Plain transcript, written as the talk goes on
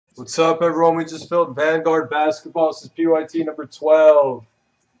What's up, everyone? We just filled Vanguard basketball. This is PYT number 12.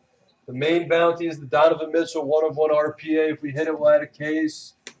 The main bounty is the Donovan Mitchell 1/1 RPA. If we hit it, we'll add a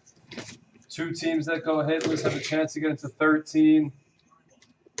case. 2 teams that go hitless have a chance to get into 13.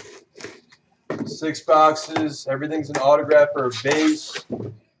 6 boxes. Everything's an autograph or a base.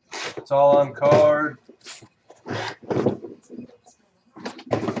 It's all on card.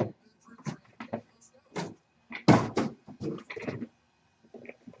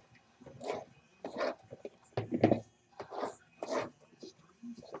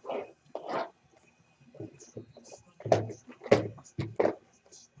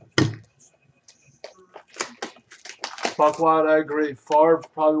 Buckwild, I agree. Favre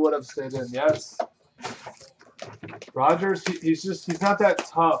probably would have stayed in. Yes. Rodgers, he's not that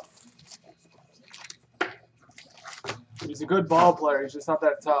tough. He's a good ball player. He's just not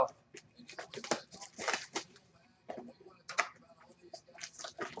that tough.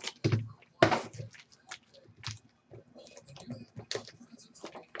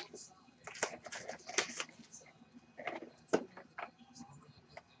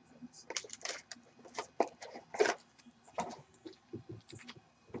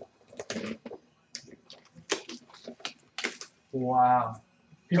 Wow.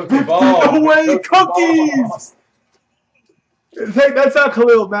 Cookie ball. No way, cookies! Hey, that's not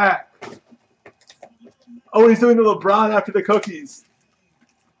Khalil Mack. Oh, he's doing the LeBron after the cookies.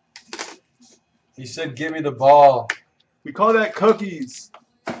 He said, "Give me the ball." We call that cookies.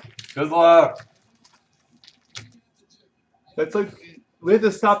 Good luck. That's like we had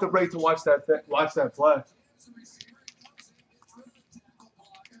to stop the break to watch that play.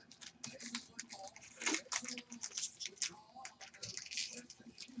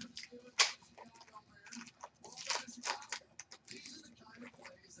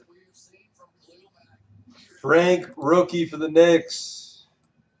 Frank, rookie for the Knicks.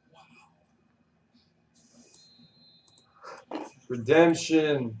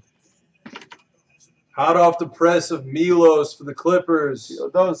 Redemption. Hot off the press of Milos for the Clippers.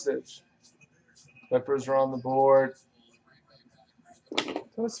 Dosage. Clippers are on the board.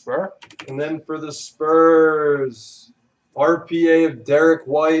 That's Spur. And then for the Spurs, RPA of Derek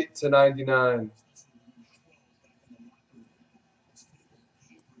White /99.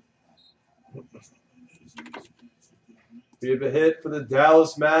 We have a hit for the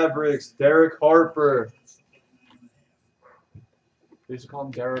Dallas Mavericks, Derek Harper. They used to call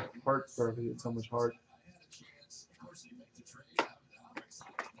him Derek Hartford because he had so much heart.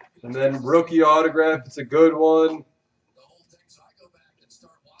 And then rookie autograph, it's a good one.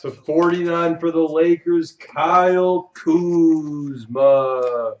 /49 for the Lakers, Kyle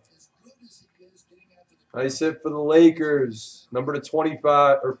Kuzma. Nice hit for the Lakers. Number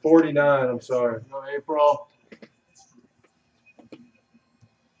 /25 or 49, I'm sorry. No, April.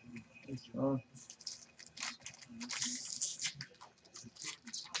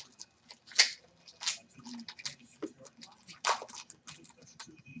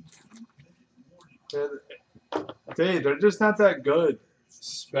 Hey, they're just not that good.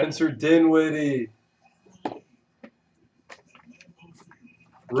 Spencer Dinwiddie.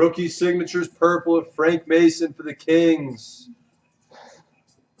 Rookie signatures purple of Frank Mason for the Kings.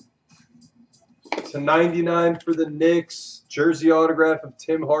 /99 for the Knicks. Jersey autograph of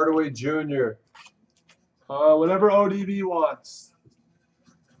Tim Hardaway Jr. Whatever ODB wants.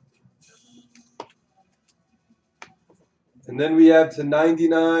 And then we have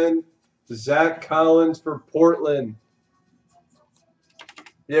 /99 Zach Collins for Portland.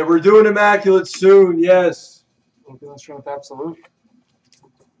 Yeah, we're doing Immaculate soon, yes. Let's run with Absolute.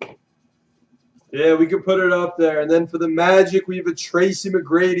 Yeah, we can put it up there. And then for the Magic, we have a Tracy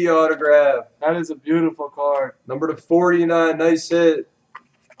McGrady autograph. That is a beautiful card. Number /49, nice hit.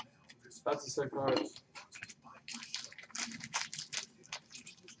 That's a sick card.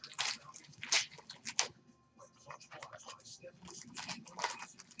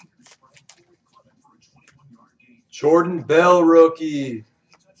 Jordan Bell rookie.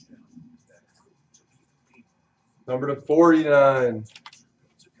 Number /49.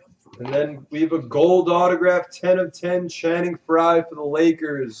 And then we have a gold autograph, 10/10, Channing Frye for the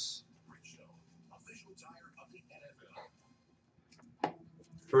Lakers.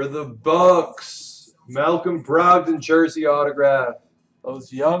 For the Bucks, Malcolm Brogdon jersey autograph.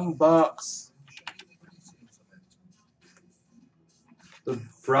 Those young Bucks. The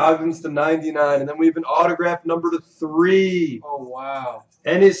Brogdon's /99. And then we have an autograph number /3. Oh, wow.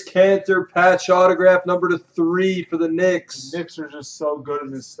 Enes Kanter patch autograph number /3 for the Knicks. The Knicks are just so good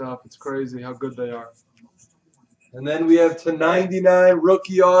in this stuff. It's crazy how good they are. And then we have /99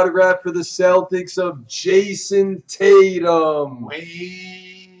 rookie autograph for the Celtics of Jason Tatum.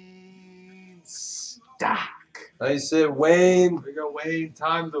 Wait. Nice hit, Wayne. There you go, Wayne.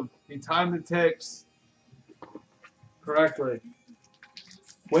 Timed them. He timed the ticks correctly.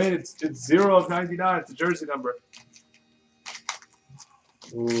 Wayne, it's 0 of 99. It's a jersey number.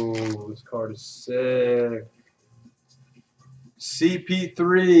 Ooh, this card is sick.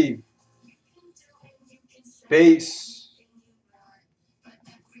 CP3. Base.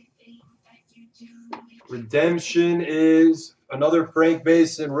 Redemption is another Frank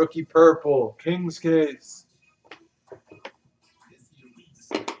Mason, rookie purple. King's case.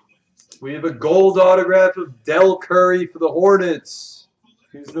 We have a gold autograph of Del Curry for the Hornets.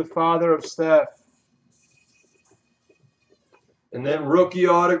 He's the father of Steph. And then rookie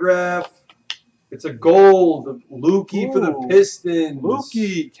autograph. It's a gold of Lukey for the Ooh, Pistons.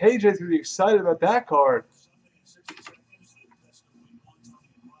 Lukey. KJ's going to be excited about that card.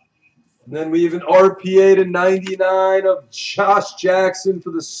 And then we have an RPA to 99 of Josh Jackson for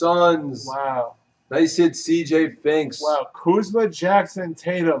the Suns. Wow. Nice hit, CJ Finks. Wow. Kuzma, Jackson, and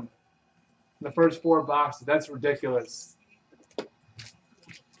Tatum in the first 4 boxes. That's ridiculous.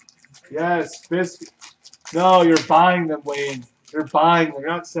 Yes. Biscuit. No, you're buying them, Wayne. You're buying them. You're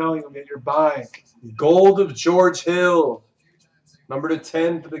not selling them yet. You're buying. Gold of George Hill. Number to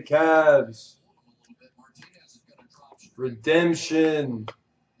 10 for the Cavs. Redemption.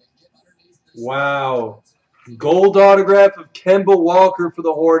 Wow. Gold autograph of Kemba Walker for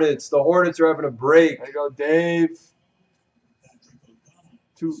the Hornets. The Hornets are having a break. There you go, Dave.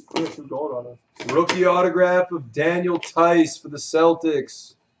 Two gold on it. Rookie autograph of Daniel Tice for the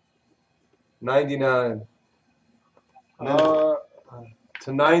Celtics. 99. To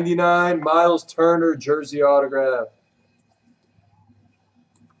 99, Miles Turner jersey autograph.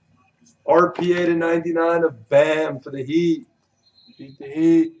 RPA to 99 of Bam for the Heat. Beat the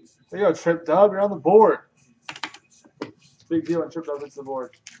Heat. There you go, Trip Dub. You're on the board. Big deal when Trip Dub hits the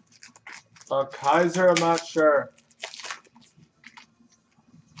board. Kaiser, I'm not sure.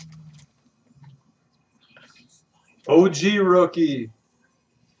 OG rookie.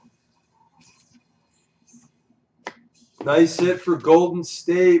 Nice hit for Golden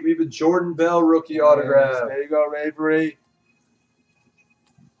State. We have a Jordan Bell rookie autograph. There you go, Ravery.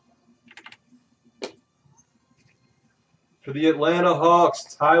 For the Atlanta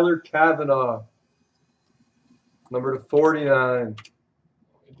Hawks, Tyler Kavanaugh. Number to 49.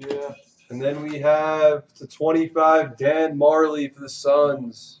 Yeah. And then we have to 25, Dan Marley for the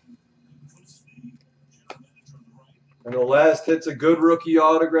Suns. And the last hit's a good rookie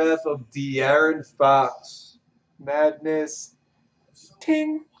autograph of De'Aaron Fox. Madness.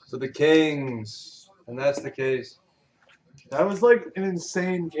 Ting. For the Kings. And that's the case. That was like an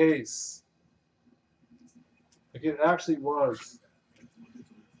insane case. Like it actually was.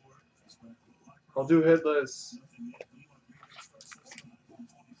 I'll do hitless.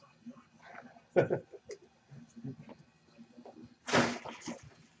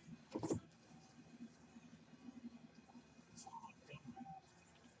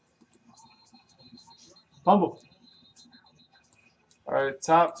 Fumble. All right,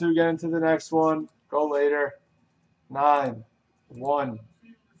 top 2 get into the next one. Go later. 9, 1,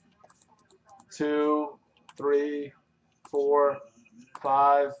 2, 3, 4,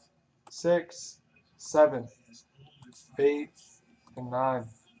 5, 6, 7, 8, and 9.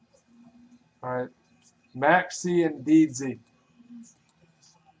 All right, Maxey and Deedsy.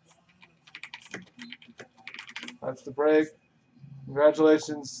 That's the break.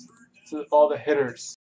 Congratulations to all the hitters.